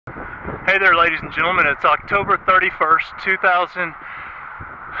Hey there, ladies and gentlemen. It's October 31st,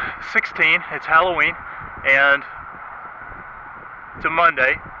 2016. It's Halloween, and it's a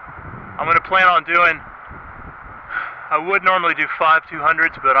Monday. I'm going to plan on doing, I would normally do 5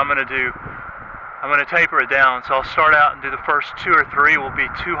 200s, but I'm going to taper it down. So I'll start out and do the first 2 or 3 will be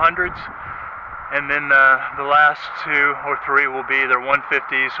 200s, and then the last 2 or 3 will be either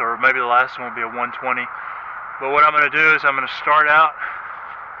 150s, or maybe the last one will be a 120. But what I'm going to do is I'm going to start out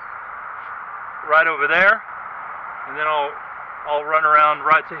right over there, and then I'll run around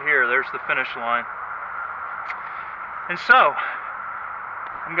right to here. There's the finish line. And so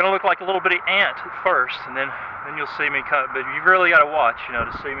I'm gonna look like a little bitty ant at first, and then you'll see me cut. But you've really got to watch,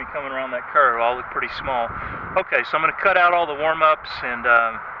 to see me coming around that curve. I'll look pretty small. Okay, so I'm gonna cut out all the warm-ups and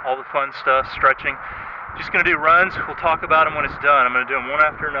all the fun stuff, stretching. Just gonna do runs. We'll talk about them when it's done. I'm gonna do them one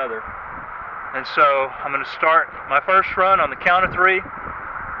after another. And so I'm gonna start my first run on the count of 3.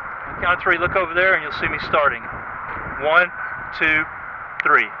 Count of 3, look over there, and you'll see me starting. 1, 2,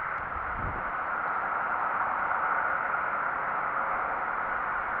 3.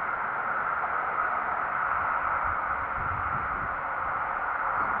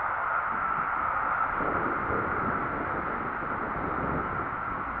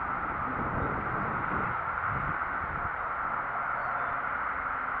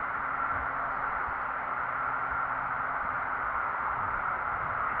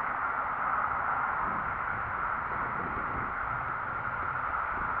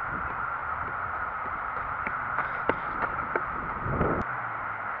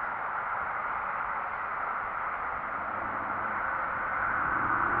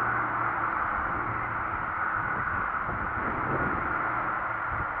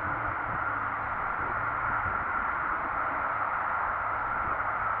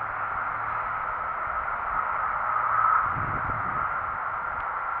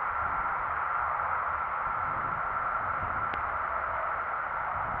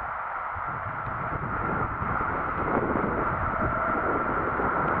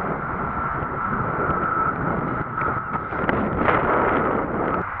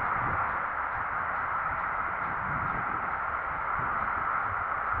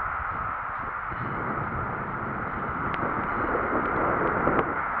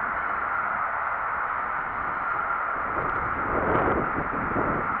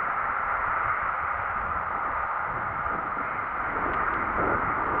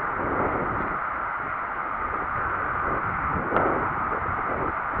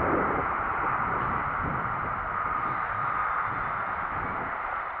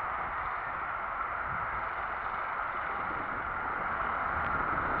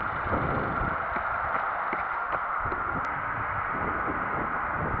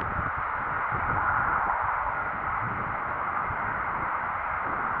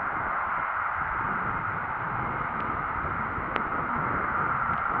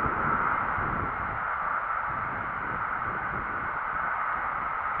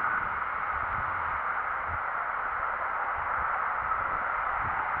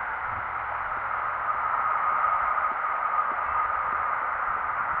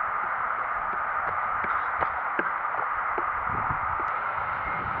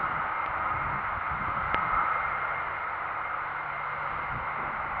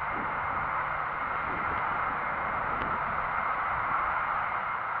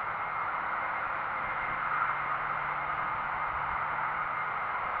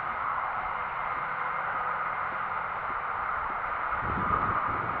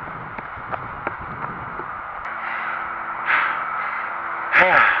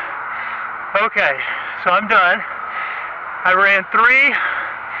 Okay, so I'm done. I ran 3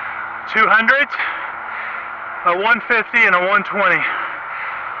 200s, a 150, and a 120.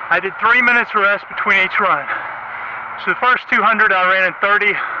 I did 3 minutes rest between each run. So the first 200 I ran in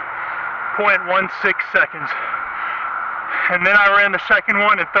 30.16 seconds. And then I ran the second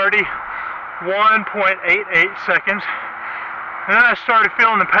one in 31.88 seconds. And then I started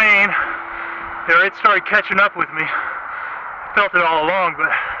feeling the pain. It started catching up with me. I felt it all along,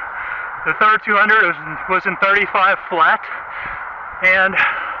 but the third 200 was in 35 flat, and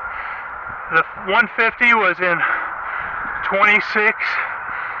the 150 was in 26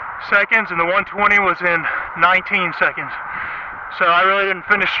 seconds, and the 120 was in 19 seconds. So I really didn't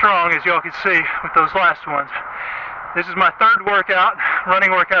finish strong, as y'all can see with those last ones. This is my third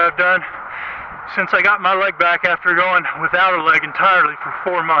running workout I've done since I got my leg back after going without a leg entirely for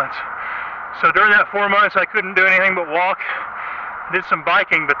 4 months. So during that 4 months I couldn't do anything but walk. Did some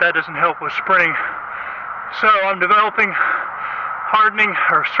biking, but that doesn't help with sprinting. So I'm developing, hardening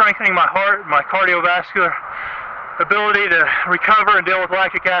or strengthening my heart, my cardiovascular ability to recover and deal with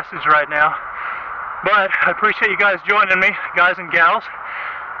lactic acids right now. But I appreciate you guys joining me, guys and gals.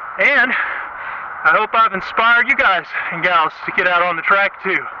 And I hope I've inspired you guys and gals to get out on the track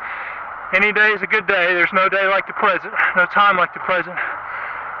too. Any day is a good day. There's no day like the present, no time like the present.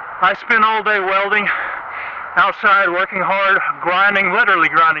 I spend all day welding, outside working hard, grinding, literally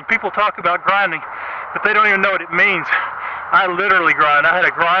grinding. People talk about grinding, but they don't even know what it means. I literally grind. I had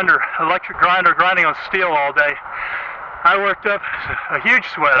a grinder, electric grinder, grinding on steel all day. I worked up a huge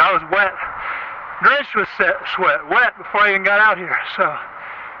sweat. I was wet, drenched with sweat, wet before I even got out here. So,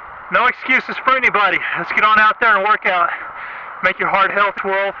 no excuses for anybody. Let's get on out there and work out. Make your heart health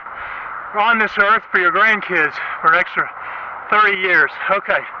world on this earth for your grandkids for an extra 30 years.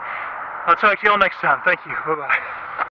 Okay. I'll talk to y'all next time. Thank you. Bye-bye.